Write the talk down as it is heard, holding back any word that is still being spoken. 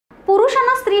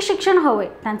पुरुषांना स्त्री शिक्षण हवंय,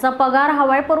 त्यांचा पगार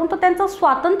हवाय, परंतु त्यांचं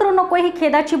स्वातंत्र्य नकोय ही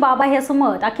खेदाची बाब आहे असं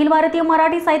मत अखिल भारतीय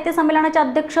मराठी साहित्य संमेलनाचे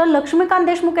अध्यक्ष लक्ष्मीकांत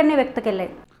देशमुख यांनी व्यक्त केलंय।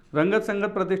 रंगत संगत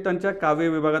प्रतिष्ठानच्या काव्य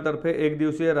विभागातर्फे एक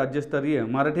दिवसीय राज्यस्तरीय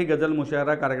मराठी गझल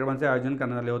मुशायरा कार्यक्रमाचे आयोजन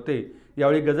करण्यात आले होते।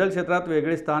 यावेळी गझल क्षेत्रात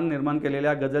वेगळे स्थान निर्माण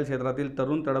केलेल्या गझल क्षेत्रातील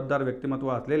तरुण तडफदार व्यक्तिमत्व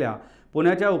असलेल्या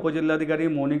पुण्याच्या उपजिल्हाधिकारी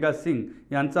मोनिका सिंग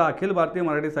यांचा अखिल भारतीय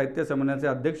मराठी साहित्य संमेलनाचे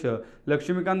अध्यक्ष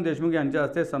लक्ष्मीकांत देशमुख यांच्या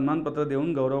हस्ते सन्मानपत्र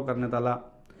देऊन गौरव करण्यात आला।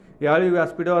 यावेळी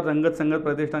व्यासपीठावर रंगत संगत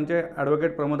प्रतिष्ठानचे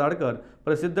ॲडव्होकेट प्रमोद आडकर,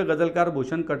 प्रसिद्ध गझलकार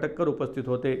भूषण कटककर उपस्थित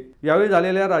होते। यावेळी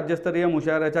झालेल्या राज्यस्तरीय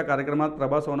मुशायऱ्याच्या कार्यक्रमात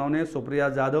प्रभा सोनवणे, सुप्रिया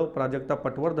जाधव, प्राजक्ता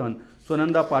पटवर्धन,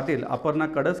 सुनंदा पाटील, अपर्णा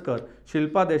कडसकर,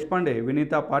 शिल्पा देशपांडे,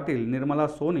 विनीता पाटील, निर्मला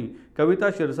सोनी, कविता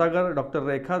क्षीरसागर, डॉक्टर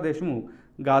रेखा देशमुख,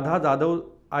 गाधा जाधव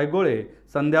आयगोळे,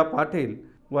 संध्या पाटील,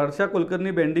 वर्षा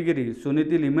कुलकर्णी बेंडीगिरी,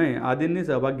 सुनीती लिमये आदींनी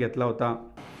सहभाग घेतला होता।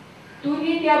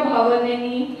 तूही त्या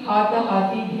भावनेनी हात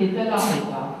हाती घेतला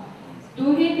होता,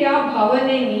 तूही त्या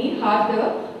भावनेनी हात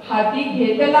हाती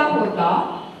घेतला होता,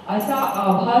 असा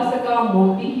आभास का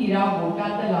मोती हिरा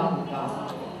बोटातला होता,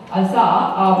 असा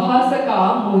आभास का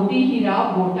मोती हिरा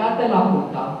बोटातला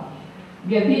होता।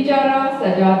 व्यभिचारा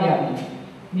सजा द्यावी,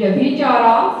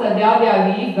 व्यभिचारा सजा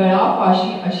द्यावी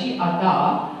गळापाशी अशी आता,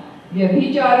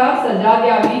 व्यभिचारा सजा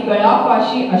द्यावी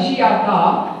गळापाशी अशी आता,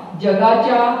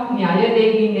 जगाच्या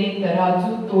न्यायदेवीने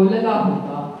तराजू तोलला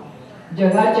होता,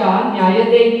 जगाच्या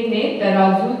न्यायदेवीने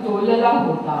तराजू तोलला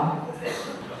होता।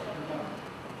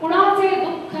 कुणाचे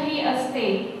दुःखही असते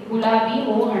गुलाबी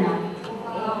मोहणारे,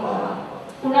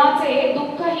 कुणाचे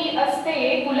दुःखही असते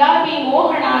गुलाबी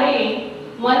मोहणारे,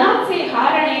 मनाचे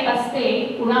हारणे असते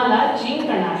कुणाला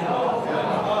जिंकणारे।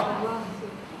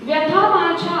 व्यथा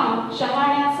माझ्या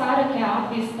शहाण्यासारख्या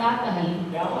दिसतात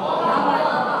हल्ली,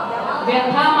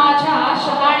 व्यथा माझ्या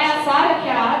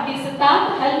शहाण्यासारख्या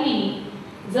दिसतात हल्ली,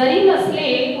 जरी नसले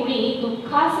कुणी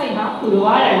दुःखाचे हा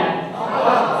कुरवाळणार।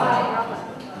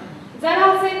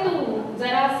 जरासे तू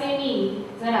जरासे मी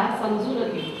जरा समजून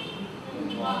घे,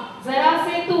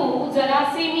 जरासे तू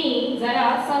जरासे मी जरा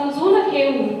समजून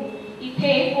घेऊ,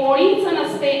 इथे कोणीच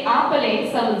नसते आपले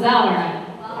समजावणार।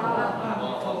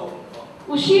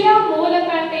 उशिरा मोल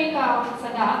कळते का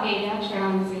सदा गेल्या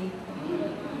क्षणांचे,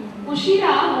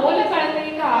 उशिरा मोल कळते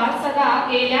का सदा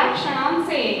गेल्या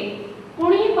क्षणांचे,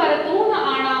 कुणी परतून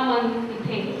आणा मन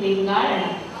इथे लिंगाळणार।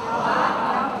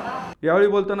 यावेळी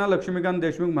बोलताना लक्ष्मीकांत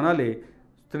देशमुख म्हणाले,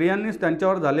 स्त्रियांनी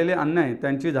त्यांच्यावर झालेले अन्याय,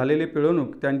 त्यांची झालेली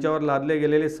पिळवणूक, त्यांच्यावर लादले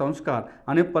गेलेले संस्कार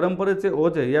आणि परंपरेचे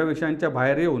ओझे या विषयांच्या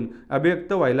बाहेर येऊन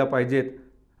अभिव्यक्त व्हायला पाहिजेत,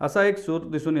 असा एक सूर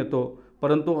दिसून येतो।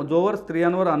 परंतु जोवर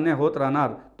स्त्रियांवर अन्याय होत राहणार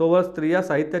तोवर स्त्रिया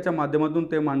साहित्याच्या माध्यमातून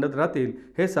ते मांडत राहतील,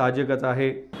 हे साहजिकच आहे।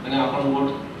 आणि आपण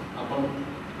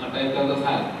टाईप करत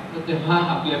असाल तर तेव्हा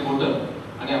आपले बोट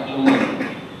आणि आपलं मन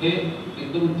हे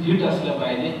एकदम धीट असलं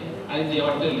पाहिजे आणि जे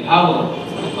वाटतं लिहावं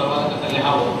परवा कसं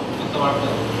लिहावं असं वाटतं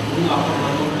म्हणून आपण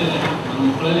मनमुक्त लिहा,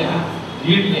 मनमोकळं लिहा,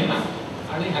 धीट लिहा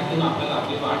आणि ह्यातून आपल्याला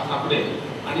आपली वाट सापडेल।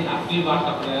 आणि आपली वाट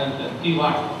सापडल्यानंतर ती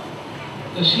वाट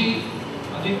कशी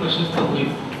अधिक प्रशस्त होईल,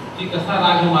 ती कसा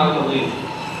राजमार्ग होईल,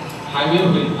 हायवे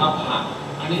होईल हा पहा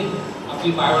आणि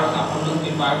आपली पायवाट सापडून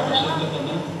ती पायवाट प्रशस्त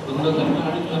करणं, रुंद करणं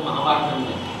आणि महामार्ग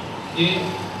करणं हे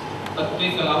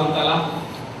प्रत्येक कलावंताला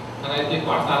करायचे एक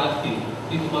वाटचाल असते।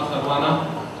 ती तुम्हा सर्वांना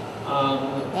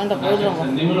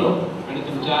संधी मिळो आणि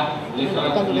तुमच्या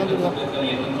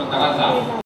लेखन प्रकाराचा